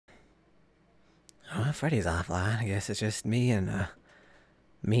Freddy's offline. I guess it's just me and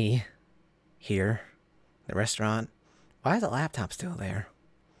me here, the restaurant. Why is the laptop still there?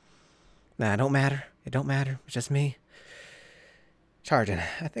 Nah, it don't matter. It don't matter. It's just me. Charging.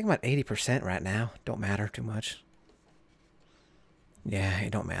 I think I'm at 80% right now. Don't matter too much. Yeah,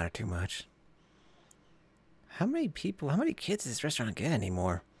 it don't matter too much. How many people, how many kids does this restaurant get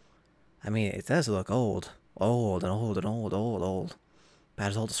anymore? I mean, it does look old. Old and old and old, old, old. About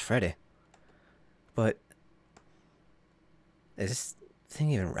as old as Freddy. But is this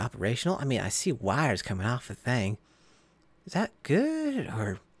thing even operational? I mean, I see wires coming off the thing. Is that good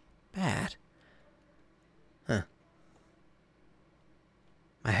or bad? Huh.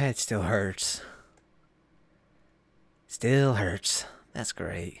 My head still hurts. Still hurts. That's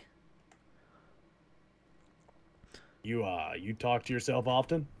great. You talk to yourself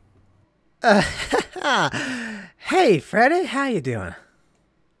often? Hey, Freddy, how you doing?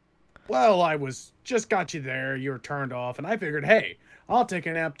 Well, just got you there, you were turned off, and I figured, hey, I'll take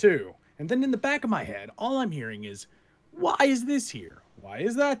a nap too. And then in the back of my head, all I'm hearing is, why is this here? Why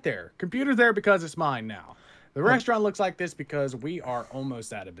is that there? Computer's there because it's mine now. The restaurant looks like this because we are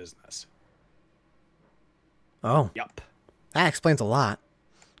almost out of business. Oh. Yup. That explains a lot.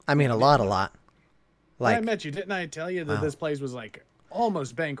 I mean, a lot. Like, I met you, didn't I tell you that this place was like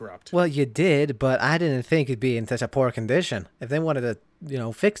almost bankrupt? Well, you did, but I didn't think it'd be in such a poor condition. If they wanted to,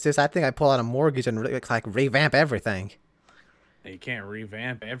 fix this, I think I'd pull out a mortgage and like revamp everything. You can't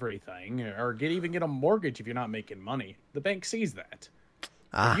revamp everything or even get a mortgage if you're not making money. The bank sees that.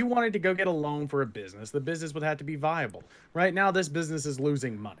 If you wanted to go get a loan for a business, the business would have to be viable. Right now, this business is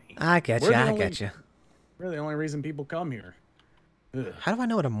losing money. I get you. We're the only reason people come here. Ugh. How do I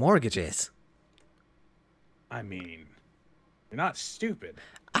know what a mortgage is? I mean, you're not stupid.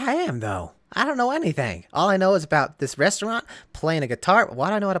 I am, though. I don't know anything. All I know is about this restaurant, playing a guitar. Why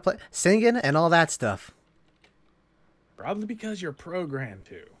do I know how to play? Singing and all that stuff. Probably because you're programmed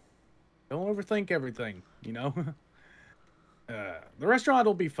to. Don't overthink everything, you know? The restaurant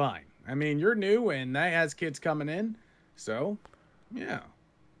will be fine. I mean, you're new and that has kids coming in. So, yeah.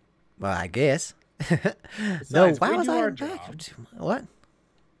 Well, I guess. Besides, no, why was I back? What?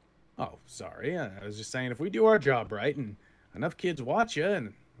 Oh, sorry. I was just saying, if we do our job right and enough kids watch you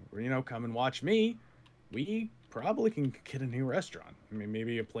and, come and watch me, we probably can get a new restaurant. I mean,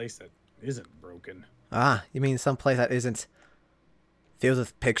 maybe a place that isn't broken. Ah, you mean some place that isn't filled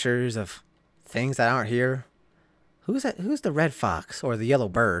with pictures of things that aren't here? Who's that? Who's the red fox or the yellow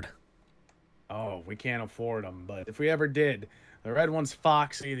bird? Oh, we can't afford them, but if we ever did, the red one's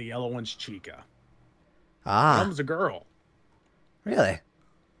Foxy, the yellow one's Chica. Ah. Comes a girl. Really?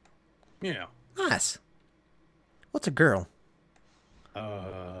 Yeah. Nice. What's a girl?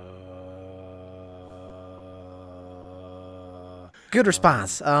 Good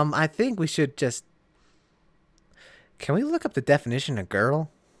response. I think we should just... Can we look up the definition of girl?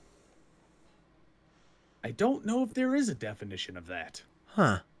 I don't know if there is a definition of that.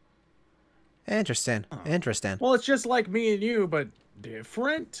 Huh. Interesting. Interesting. Well, it's just like me and you, but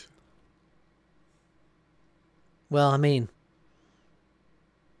different. Well, I mean,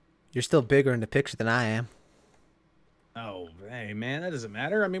 you're still bigger in the picture than I am. Oh, hey, man, that doesn't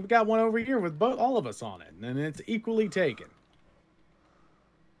matter. I mean, we got one over here with all of us on it, and it's equally taken.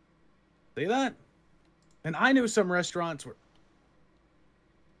 See that? And I knew some restaurants where...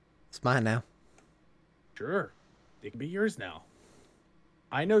 It's mine now. Sure. They can be yours now.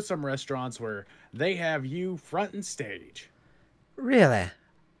 I know some restaurants where they have you front and stage. Really?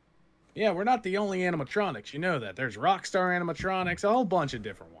 Yeah, we're not the only animatronics. You know that. There's Rockstar animatronics, a whole bunch of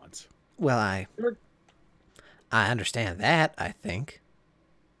different ones. Well, I understand that, I think.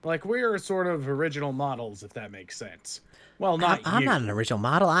 Like, we're sort of original models, if that makes sense. Well, not I'm you. not an original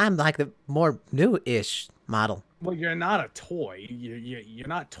model. I'm like the more new-ish model. Well, you're not a toy. You're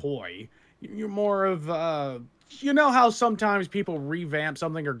not toy. You're more of, you know how sometimes people revamp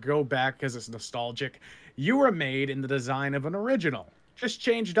something or go back because it's nostalgic? You were made in the design of an original. Just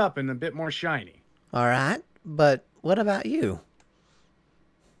changed up and a bit more shiny. All right, but what about you?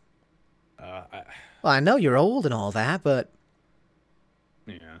 Well, I know you're old and all that, but...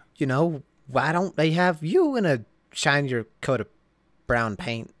 Yeah. Why don't they have you in a shinier coat of brown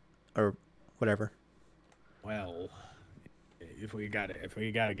paint or whatever? Well, if we gotta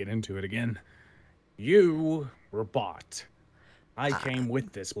get into it again, you were bought. I came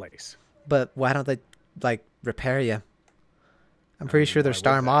with this place. But why don't they, like, repair you? I'm pretty sure their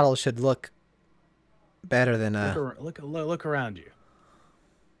star models should look better than Look around you.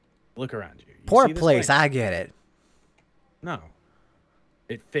 Look around you. Poor place, I get it. No.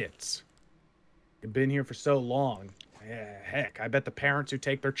 It fits. You've been here for so long. Yeah, heck, I bet the parents who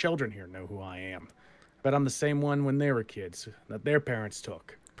take their children here know who I am. but I'm the same one when they were kids that their parents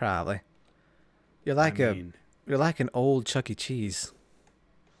took. Probably. You're I like mean, you're like an old Chuck E. Cheese.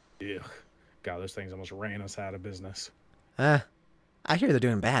 ugh. God, those things almost ran us out of business. Uh, I hear they're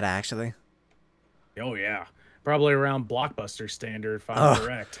doing bad actually. Oh yeah, probably around Blockbuster standard, if I'm Oh,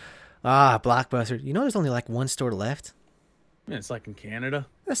 correct. Blockbuster. You know there's only like one store left? Yeah, it's like in Canada.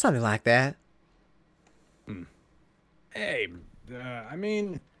 There's something like that. Hey, I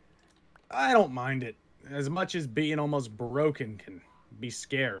mean, I don't mind it as much as being almost broken can be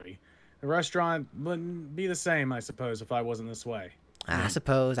scary. The restaurant wouldn't be the same, I suppose, if I wasn't this way. I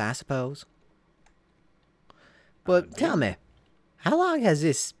suppose. But tell Dude, me, how long has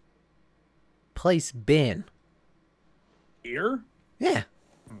this place been? here? Yeah,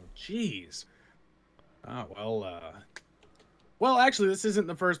 Oh, jeez. Well, actually, this isn't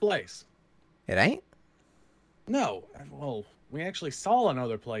the first place. it ain't? No, well, we actually saw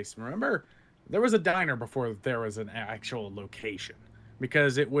another place. Remember, there was a diner before there was an actual location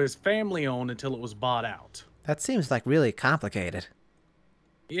because it was family owned until it was bought out. That seems like really complicated.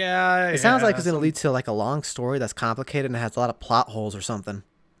 Yeah, It sounds like yeah, it's gonna lead to like a long story that's complicated and has a lot of plot holes or something.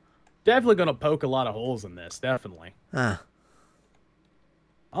 definitely gonna poke a lot of holes in this. Definitely. Huh.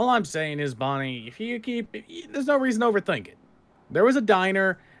 All I'm saying is, Bonnie, there's no reason to overthink it. There was a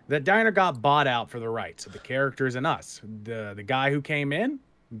diner. That diner got bought out for the rights of the characters and us. The guy who came in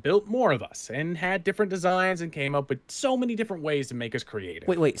built more of us and had different designs and came up with so many different ways to make us creative.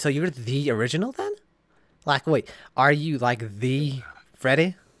 Wait, so you're the original then? Like, wait, are you like the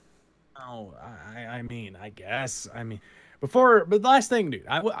Freddy? Oh, I mean, I guess. I mean, but the last thing, dude,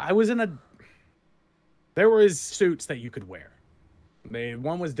 I was in a. There was suits that you could wear.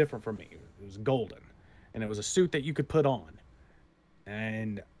 One was different from me. It was golden, and it was a suit that you could put on.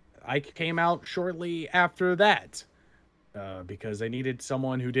 And I came out shortly after that because they needed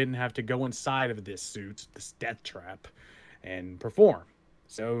someone who didn't have to go inside of this suit, this death trap, and perform.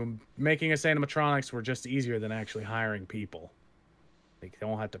 So making us animatronics were just easier than actually hiring people. They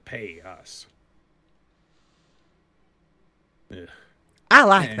don't have to pay us. Ugh. I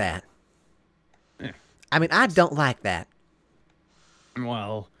like Eh. that. Eh. I mean, I don't like that.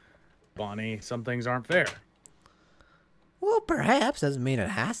 Well, Bonnie, some things aren't fair. Well, perhaps doesn't mean it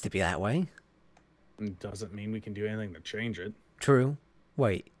has to be that way. It doesn't mean we can do anything to change it. True.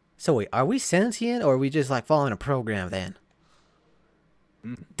 Wait. So wait, are we sentient or are we just like following a program then?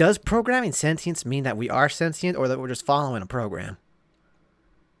 Does programming sentience mean that we are sentient or that we're just following a program?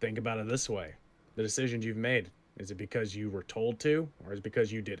 Think about it this way. The decisions you've made, is it because you were told to, or is it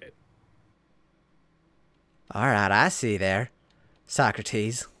because you did it? All right, I see there.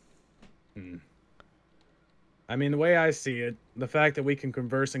 Socrates. I mean, the way I see it, the fact that we can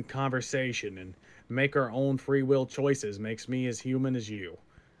converse in conversation and make our own free will choices makes me as human as you.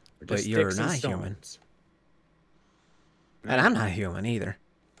 We're But just you're sticks and not human. stones. And I'm not human either.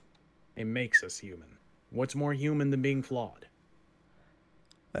 It makes us human. What's more human than being flawed?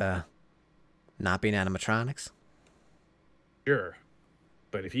 Not being animatronics? Sure.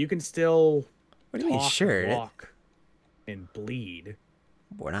 But if you can still What do you mean, talk, sure? walk, and bleed,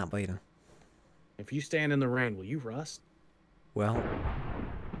 We're not bleeding. if you stand in the rain, will you rust? Well,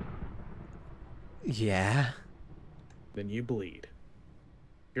 yeah. Then you bleed.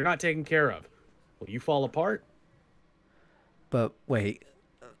 You're not taken care of. Will you fall apart? But wait.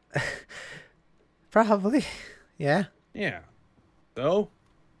 Probably. Yeah. Yeah. So,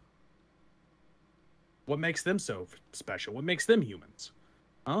 what makes them so special? What makes them humans?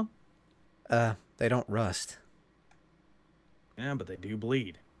 Huh? They don't rust. Yeah, but they do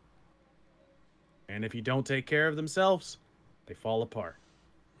bleed. And if you don't take care of themselves, they fall apart.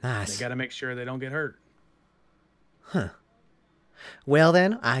 They Nice. got to make sure they don't get hurt. Well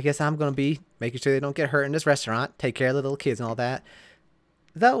then, I guess I'm gonna be making sure they don't get hurt in this restaurant, take care of the little kids and all that.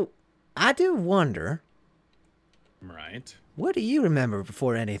 Though, I do wonder, Right. what do you remember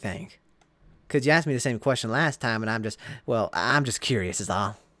before anything? Because you asked me the same question last time, and I'm just curious is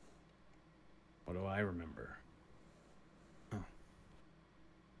all. What do I remember? Huh.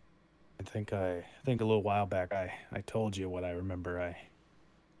 I think a little while back I told you what I remember. I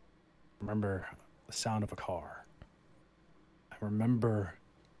remember the sound of a car. I remember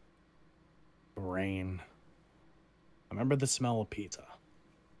the rain. I remember the smell of pizza.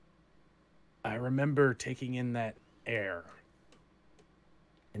 I remember taking in that air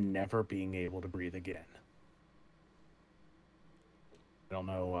and never being able to breathe again. I don't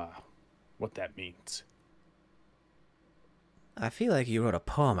know what that means. I feel like you wrote a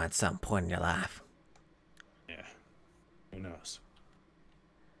poem at some point in your life. Yeah. Who knows?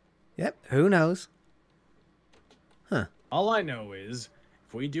 Yep, who knows? All I know is, if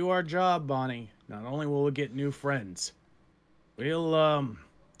If we do our job, Bonnie, not only will we get new friends, we'll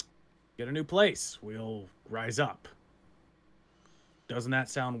get a new place. We'll rise up. Doesn't that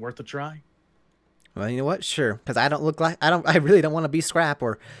sound worth a try? Well, you know what? Sure, because I don't look like I really don't want to be scrap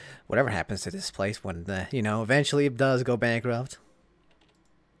or whatever happens to this place when eventually it does go bankrupt.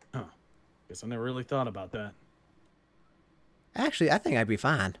 Huh. Guess I never really thought about that. Actually, I think I'd be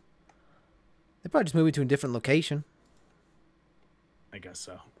fine. They probably just move me to a different location. I guess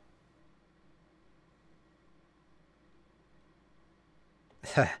so.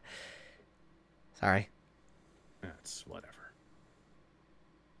 Sorry. That's whatever.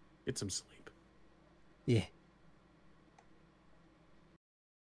 Get some sleep. Yeah.